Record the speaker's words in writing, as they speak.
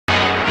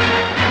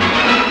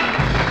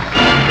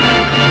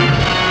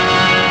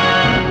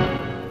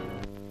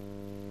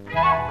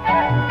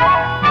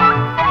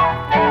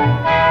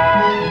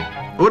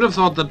have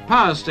thought that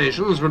power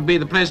stations would be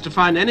the place to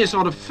find any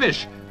sort of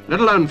fish, let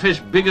alone fish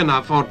big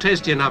enough or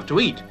tasty enough to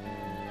eat.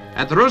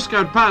 At the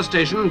Roosecote Power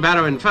Station,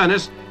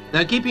 Barrow-in-Furness,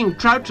 they're keeping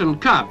trout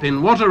and carp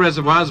in water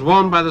reservoirs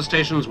warmed by the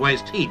station's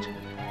waste heat.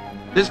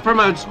 This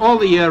promotes all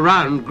the year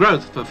round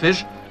growth for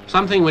fish,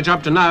 something which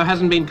up to now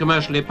hasn't been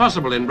commercially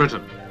possible in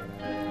Britain.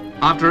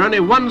 After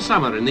only one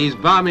summer in these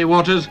balmy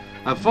waters,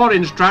 a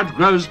 4-inch trout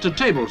grows to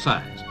table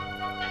size.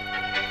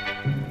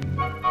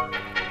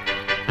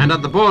 And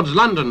at the board's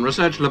London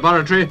Research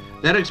Laboratory,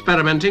 they're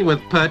experimenting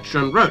with perch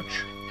and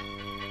roach.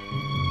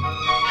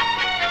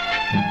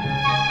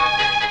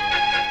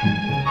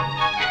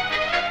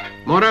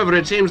 Moreover,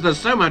 it seems there's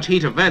so much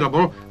heat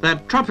available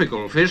that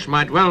tropical fish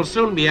might well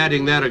soon be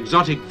adding their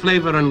exotic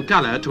flavour and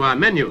colour to our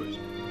menus.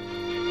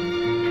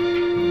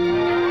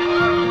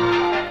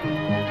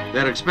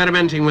 They're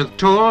experimenting with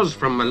Tawes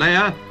from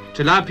Malaya,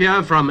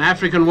 Tilapia from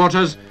African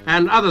waters,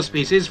 and other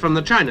species from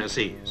the China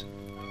seas.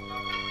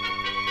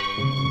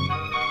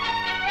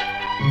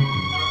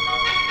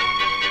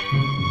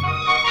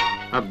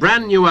 A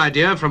brand new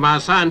idea from our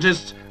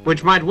scientists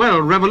which might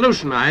well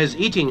revolutionise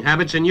eating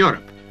habits in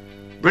Europe.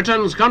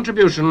 Britain's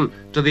contribution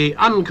to the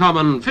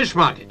uncommon fish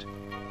market.